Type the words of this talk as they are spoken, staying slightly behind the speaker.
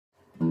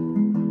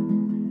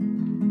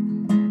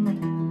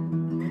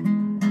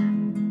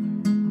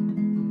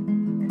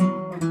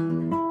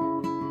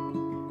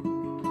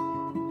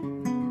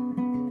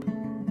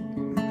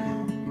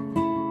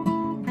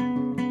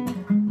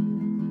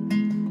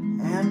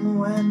And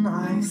when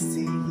I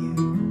see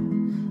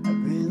you, I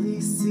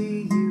really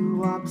see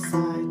you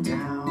upside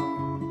down.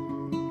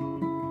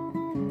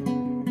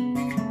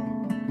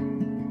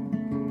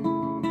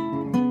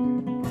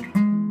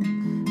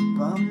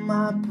 But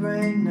my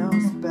brain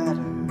knows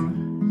better.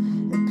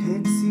 It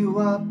picks you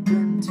up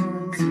and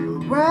turns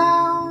you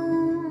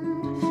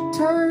around,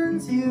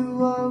 turns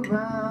you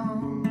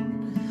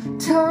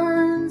around,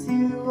 turns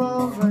you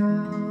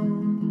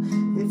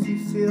around. If you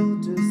feel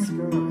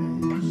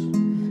discouraged,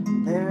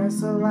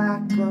 there's a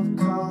lack of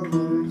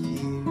color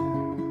here.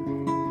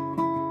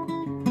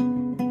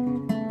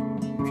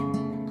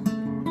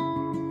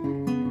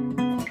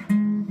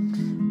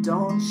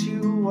 Don't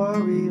you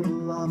worry,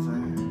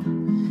 lover,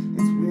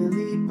 it's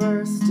really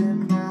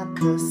bursting at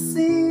the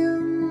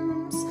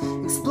seams,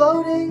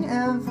 exploding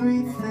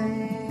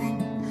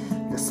everything,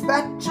 the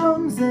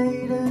spectrum's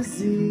A to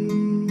Z.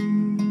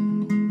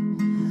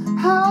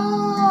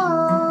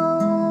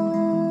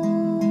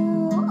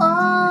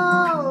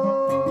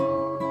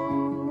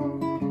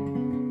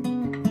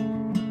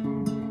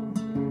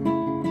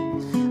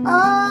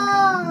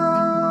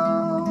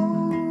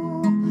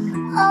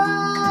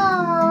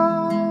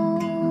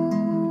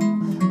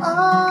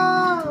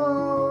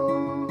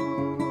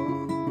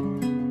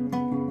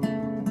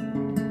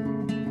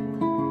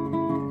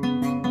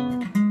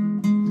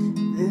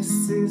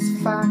 This is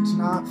fact,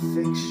 not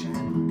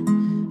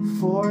fiction,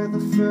 for the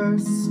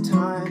first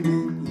time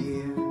in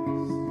years.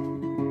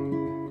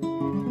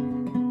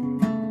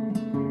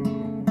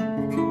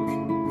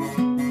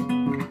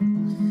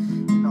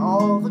 And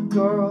all the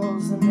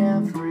girls in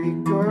every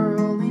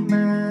girly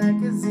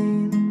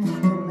magazine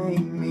can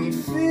make me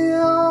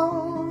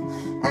feel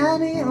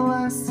any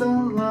less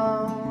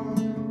alone.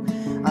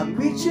 I'm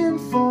reaching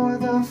for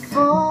the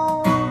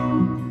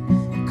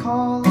phone,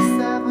 call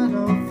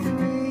 703.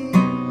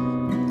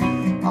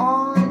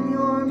 On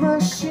your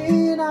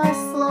machine I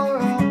slur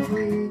a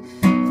plea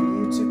for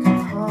you to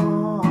come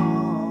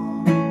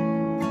home.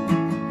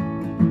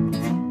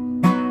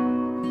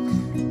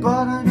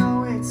 But I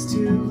know it's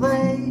too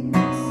late,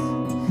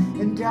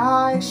 and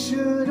I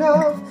should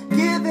have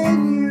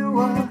given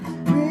you a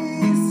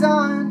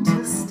reason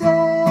to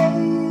stay,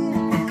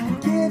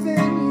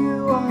 given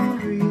you a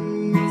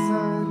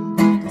reason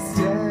to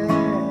stay,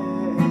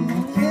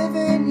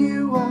 given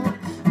you a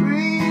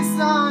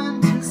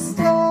reason to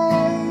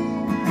stay,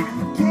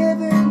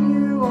 giving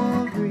you a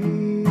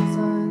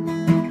reason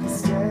to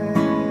stay.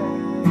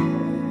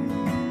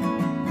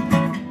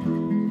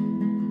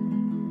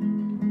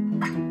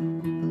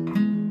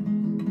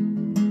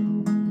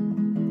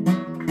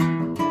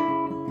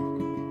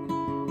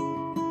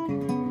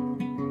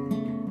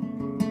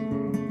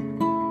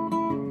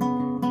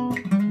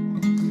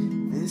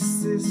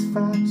 This is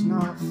fact,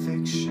 not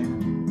fiction,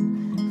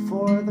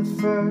 for the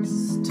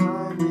first